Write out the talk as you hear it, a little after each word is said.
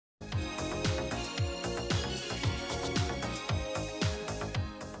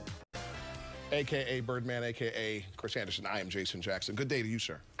a.k.a. Birdman, a.k.a. Chris Andersen. I am Jason Jackson. Good day to you,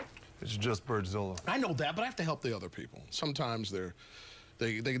 sir. It's just Birdzilla. I know that, but I have to help the other people. Sometimes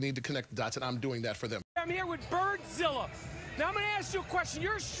they need to connect the dots, and I'm doing that for them. I'm here with Birdzilla. Now I'm going to ask you a question.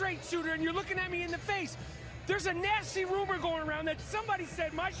 You're a straight shooter, and you're looking at me in the face. There's a nasty rumor going around that somebody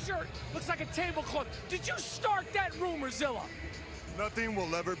said my shirt looks like a tablecloth. Did you start that rumor, Zilla? Nothing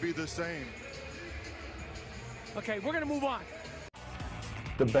will ever be the same. Okay, we're going to move on.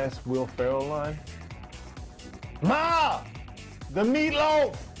 The best Will Ferrell line? Ma! The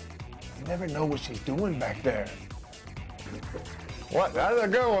meatloaf! You never know what she's doing back there. What? That's a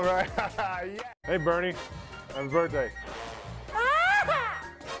good one, right? Yeah. Hey, Bernie. Happy birthday.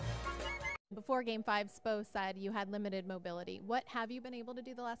 Before Game 5, Spo said you had limited mobility. What have you been able to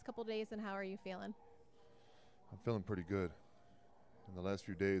do the last couple of days, and how are you feeling? I'm feeling pretty good. In the last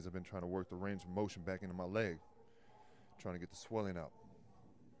few days, I've been trying to work the range of motion back into my leg, trying to get the swelling out.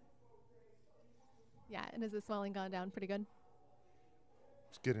 Yeah, and has the swelling gone down pretty good?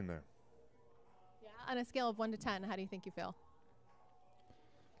 It's getting there. Yeah, on a scale of 1 to 10, how do you think you feel?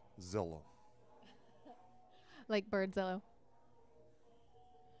 Zilla. Like Birdzilla.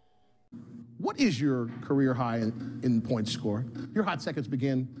 What is your career high in points score? Your hot seconds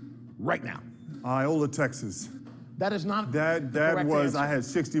begin right now. Iola, Texas. That is not That was, I had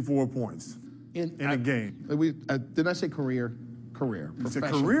 64 points in a game. Did I say career? Career. You said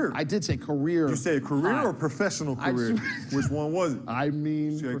career. I did say career. You said career or professional career? Which one was it? I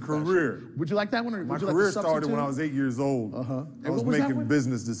mean, you said career. Would you like that one? Or My would you career like the started when I substitute? was 8 years old. I was making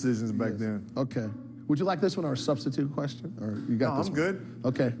business decisions back then. Okay. Would you like this one or a substitute question? Or you got this I'm one? good.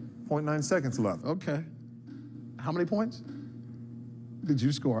 Okay. 0.9 seconds left. Okay. How many points did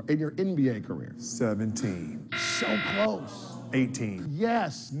you score in your NBA career? 17. So close. 18.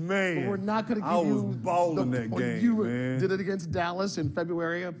 Yes. Man. But we're not going to give I you. was balling that game, you man. did it against Dallas in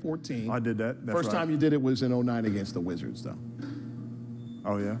February of 14. I did that. That's First right. time you did it was in 09 against the Wizards, though.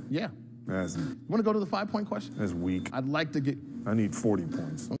 Oh, yeah? Yeah. That's, You want to go to the 5-point question? that's weak. I'd like to get. I need 40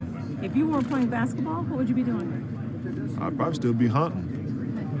 points. If you weren't playing basketball, what would you be doing? I'd probably still be hunting.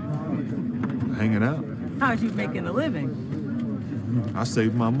 Hanging out. How'd you making a living? I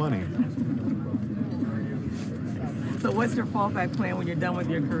saved my money. So what's your fallback plan when you're done with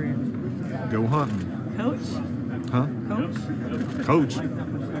your career? Go hunting. Coach? Huh? Coach? Coach?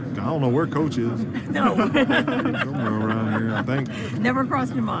 I don't know where Coach is. No. Somewhere around here, I think. Never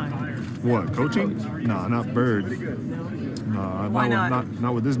crossed your mind? What, coaching? Nah, not Bird. No. Nah, Why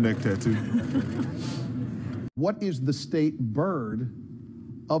not with this neck tattoo. What is the state bird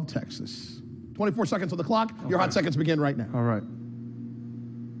of Texas? 24 seconds on the clock. Your hot seconds begin right now. All right.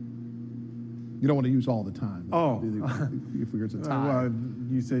 You don't want to use all the time. Oh. You figure it's a tie. Well,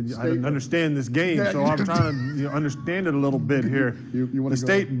 you said I State- didn't understand this game, Yeah, so I'm trying to understand it a little bit here. You wanna The go-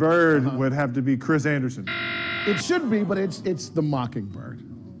 state bird would have to be Chris Andersen. It should be, but it's the mockingbird.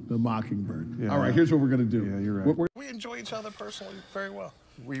 The mockingbird. Yeah. All right, here's what we're going to do. Yeah, you're right. We enjoy each other personally very well.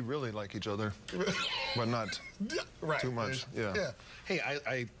 We really like each other, but not too much. Yeah. Hey,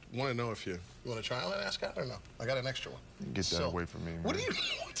 I want to know if you want to try on an ascot or no? I got an extra one. Get that away from me, man.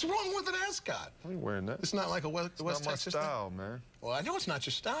 What's wrong with an ascot? I ain't wearing that. It's not like a West It's not my Texas thing? style, man. Well, I know it's not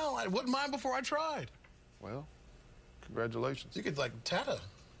your style. I wouldn't mind before I tried. Well, congratulations. You could like tat a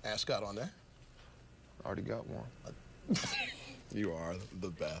ascot on there. I already got one. You are the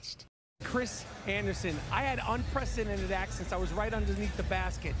best. Chris Andersen. I had unprecedented access. I was right underneath the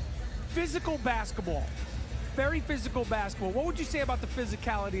basket. Physical basketball. Very physical basketball. What would you say about the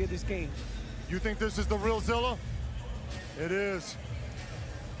physicality of this game? You think this is the real Zilla? It is.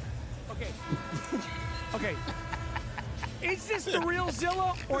 Okay. Okay. Is this the real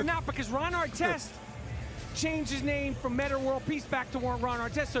Zilla or not? Because Ron Artest changed his name from Meta World Peace back to Ron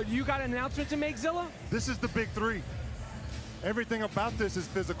Artest. So you got an announcement to make, Zilla? This is the big three. Everything about this is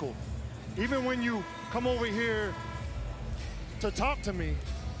physical. Even when you come over here to talk to me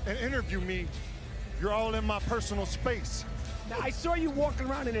and interview me, you're all in my personal space. Now, I saw you walking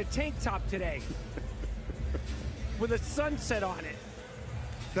around in a tank top today with a sunset on it.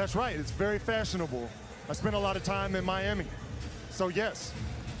 That's right, it's very fashionable. I spent a lot of time in Miami. So yes,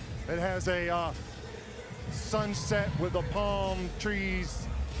 it has a sunset with a palm trees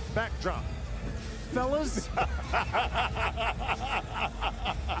backdrop. Fellas,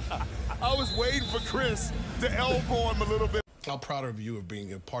 I was waiting for Chris to elbow him a little bit. How proud of you of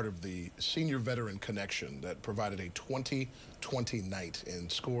being a part of the senior veteran connection that provided a 20-20 night in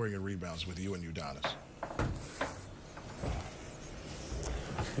scoring and rebounds with you and Udonis.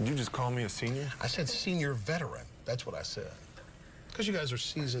 Did you just call me a senior? I said senior veteran. That's what I said. Because you guys are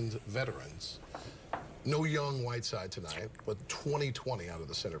seasoned veterans. No young Whiteside tonight, but 20-20 out of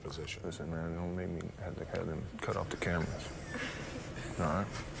the center position. Listen, man, don't make me have them cut off the cameras. All right?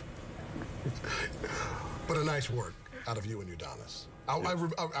 But a nice work out of you and Udonis.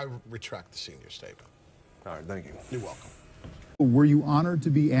 I retract the senior statement. All right, thank you. You're welcome. Were you honored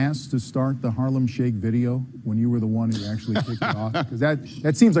to be asked to start the Harlem Shake video when you were the one who actually kicked it off? Because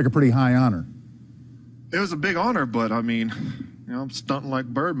that seems like a pretty high honor. It was a big honor, but I mean, you know, I'm stunting like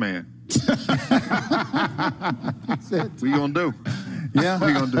Birdman. That's it. What you gonna do? Yeah. What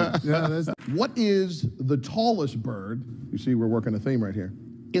you gonna do? Yeah, What is the tallest bird, you see we're working a theme right here,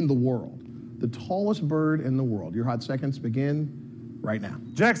 in the world? The tallest bird in the world. Your hot seconds begin right now.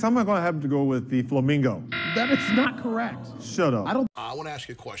 Jax, I'm going to have to go with the flamingo. That is not correct. Shut up. I want to ask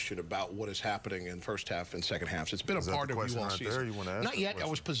you a question about what is happening in first half and second halves. It's been a part of you all season. You want to ask Not yet. I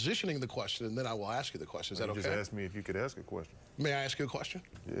was positioning the question, and then I will ask you the question. Is that okay? You just asked me if you could ask a question. May I ask you a question?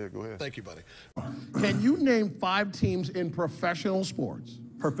 Yeah, go ahead. Thank you, buddy. Can you name 5 teams in professional sports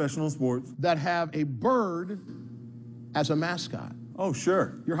that have a bird as a mascot? Oh,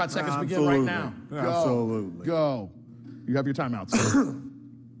 sure. Your hot seconds begin right now. Go. Absolutely. Go. You have your timeout, sir.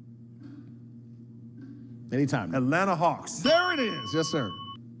 Anytime. Atlanta Hawks. There it is. Yes, sir.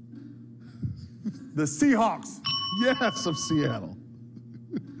 The Seahawks. Yes, of Seattle.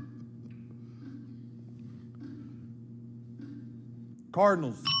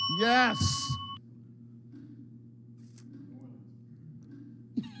 Cardinals. Yes.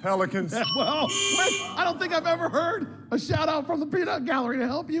 Pelicans. Well, wait, I don't think I've ever heard a shout out from the Peanut Gallery to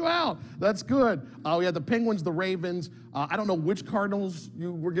help you out. That's good. We had the Penguins, the Ravens. I don't know which Cardinals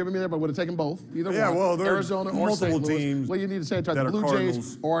you were giving me there, but I would have taken both. Either one. Well, there's Arizona or multiple St. Louis. teams. Well, you need to say it twice. that The are Blue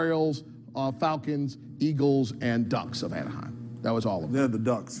Jays, Cardinals. Orioles, Falcons, Eagles, and Ducks of Anaheim. That was all of them. They're the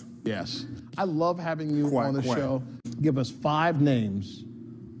Ducks. Yes. I love having you Quack, on the quack. show. Give us 5 names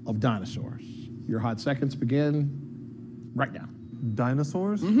of dinosaurs. Your hot seconds begin right now.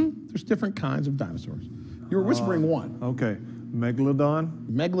 Dinosaurs? There's different kinds of dinosaurs. You were whispering one. Okay. Megalodon.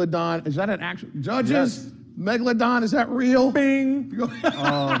 Megalodon, is that an actual? Judges, Yes. Megalodon, is that real? Bing. Good.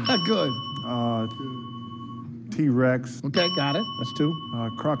 T-Rex. Okay, got it. That's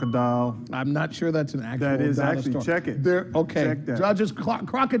 2. Crocodile. I'm not sure that's an actual That is dinosaur. actually, check it. Okay, Check that. Judges,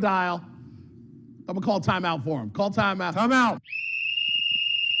 crocodile. I'm gonna call timeout for him. Call timeout. Time out.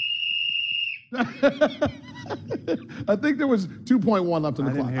 I think there was 2.1 left in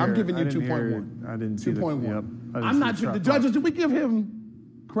the clock. I'm giving you 2.1. I didn't see 2.1. Yep. I'm not sure. The judges, did we give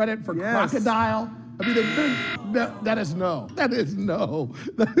him credit for Yes. crocodile? I mean, that is no. That is no.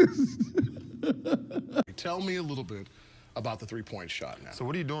 That is. Tell me a little bit about the three-point shot now. So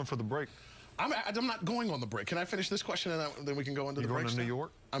what are you doing for the break? I'm not going on the break. Can I finish this question and then we can go into the break? You going to New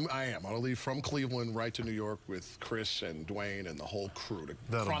York? I am. I'll leave from Cleveland right to New York with Chris and Dwayne and the whole crew to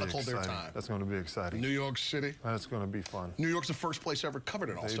chronicle their time. That's going to be exciting. New York City. That's going to be fun. New York's the first place I ever covered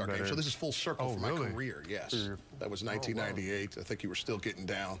an All-Star game, so this is full circle for my career. Yes, that was 1998. I think you were still getting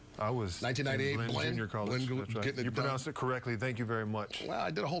down. I was 1998. Glenn Junior College. That's right. You pronounced it correctly. Thank you very much. Well, I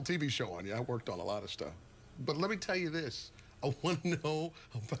did a whole TV show on you. I worked on a lot of stuff. But let me tell you this. I want to know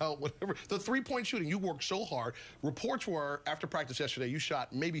about whatever. The three-point shooting, you worked so hard. Reports were, after practice yesterday, you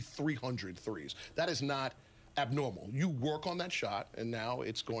shot maybe 300 threes. That is not abnormal. You work on that shot, and now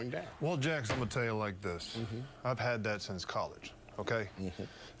it's going down. Well, Jax, I'm going to tell you like this. I've had that since college, okay? And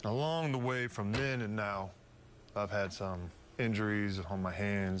along the way from then and now, I've had some injuries on my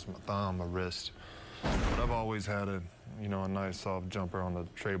hands, my thumb, my wrist. But I've always had a nice soft jumper on the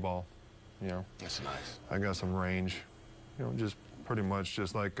tray ball, That's nice. I got some range. Just pretty much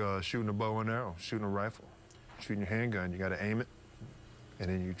just like shooting a bow and arrow, shooting a rifle, shooting your handgun. You got to aim it, and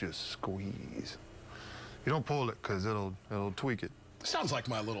then you just squeeze. You don't pull it because it'll tweak it. Sounds like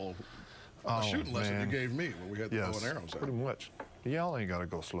my little shooting lesson you gave me when we had the bow and arrows. Pretty much. Y'all ain't got to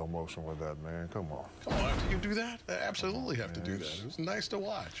go slow motion with that, man. Come on. Come on, you do that? I absolutely have to do that. It was nice to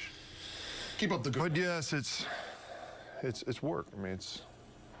watch. Keep up the good. But yes, it's work.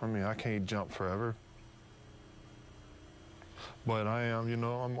 I mean, I can't jump forever. But I am,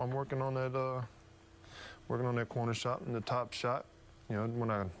 I'm working on that corner shot and the top shot.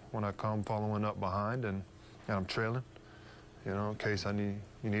 When I come following up behind and I'm trailing, in case you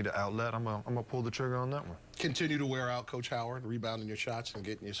need an outlet, I'm gonna pull the trigger on that one. Continue to wear out Coach Howard, rebounding your shots and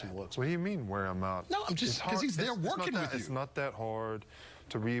getting you some looks. What do you mean wear him out? No, I'm just because he's there working with you. It's not that hard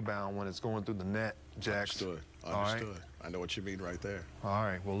to rebound when it's going through the net, Jax. Understood. Right? I know what you mean right there. All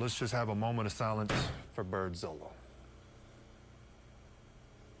right. Well, let's just have a moment of silence for Birdzilla.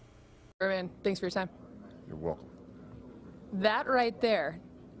 Birdman, thanks for your time. You're welcome. That right there,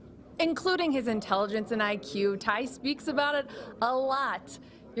 including his intelligence and IQ, Ty speaks about it a lot.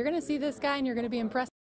 You're going to see this guy and you're going to be impressed.